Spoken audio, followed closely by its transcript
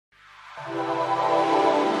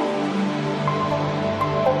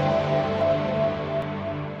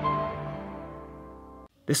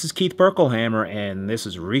This is Keith Berkelhammer, and this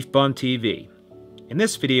is ReefBum TV. In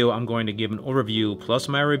this video, I'm going to give an overview plus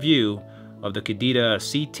my review of the Kedida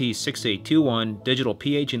CT-6821 digital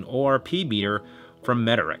pH and ORP meter from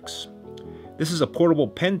Meter. This is a portable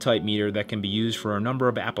pen type meter that can be used for a number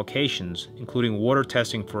of applications, including water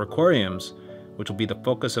testing for aquariums, which will be the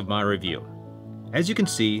focus of my review. As you can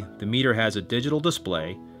see, the meter has a digital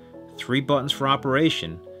display, 3 buttons for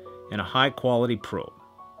operation, and a high quality probe.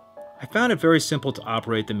 I found it very simple to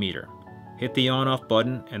operate the meter. Hit the on-off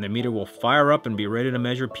button and the meter will fire up and be ready to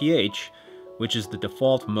measure pH, which is the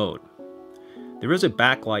default mode. There is a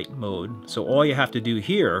backlight mode, so all you have to do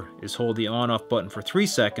here is hold the on-off button for 3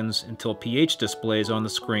 seconds until pH displays on the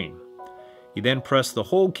screen. You then press the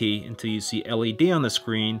hold key until you see LED on the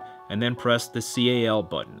screen and then press the CAL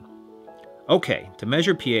button. Okay, to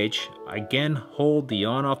measure pH, I again hold the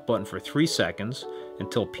on-off button for 3 seconds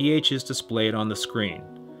until pH is displayed on the screen.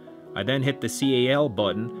 I then hit the CAL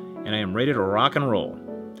button and I am ready to rock and roll.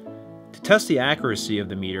 To test the accuracy of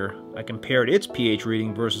the meter, I compared its pH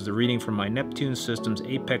reading versus the reading from my Neptune Systems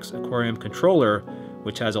Apex Aquarium controller,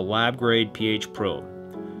 which has a lab-grade pH probe.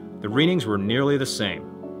 The readings were nearly the same.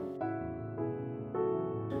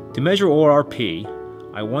 To measure ORP,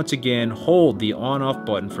 I once again hold the on-off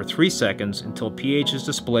button for 3 seconds until pH is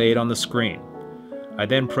displayed on the screen. I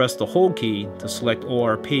then press the hold key to select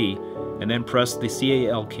ORP and then press the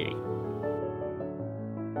CAL key.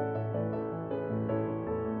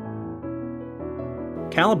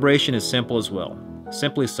 Calibration is simple as well.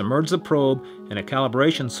 Simply submerge the probe in a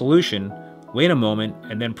calibration solution, wait a moment,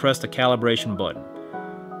 and then press the calibration button.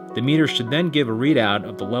 The meter should then give a readout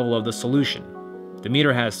of the level of the solution. The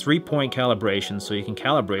meter has 3-point calibration, so you can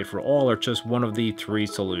calibrate for all or just one of the 3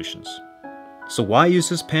 solutions. So why use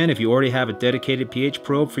this pen if you already have a dedicated pH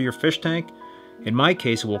probe for your fish tank? In my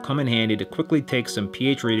case, it will come in handy to quickly take some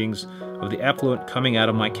pH readings of the effluent coming out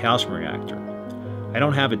of my calcium reactor. I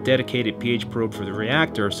don't have a dedicated pH probe for the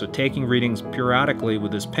reactor, so taking readings periodically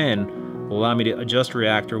with this pen will allow me to adjust the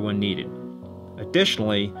reactor when needed.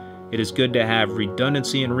 Additionally, it is good to have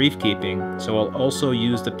redundancy in reef keeping, so I'll also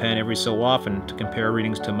use the pen every so often to compare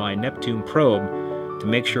readings to my Neptune probe to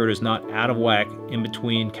make sure it is not out of whack in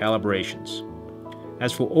between calibrations.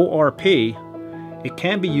 As for ORP, it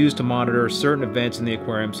can be used to monitor certain events in the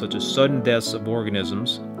aquarium, such as sudden deaths of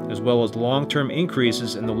organisms, as well as long-term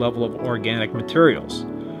increases in the level of organic materials.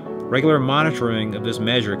 Regular monitoring of this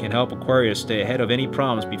measure can help aquariums stay ahead of any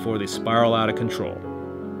problems before they spiral out of control.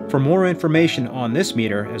 For more information on this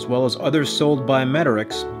meter, as well as others sold by Meter,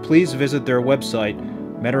 please visit their website,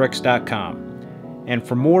 meter.com. And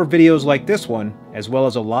for more videos like this one, as well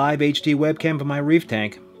as a live HD webcam of my reef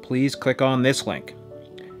tank, please click on this link.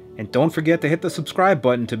 And don't forget to hit the subscribe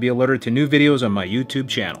button to be alerted to new videos on my YouTube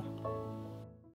channel.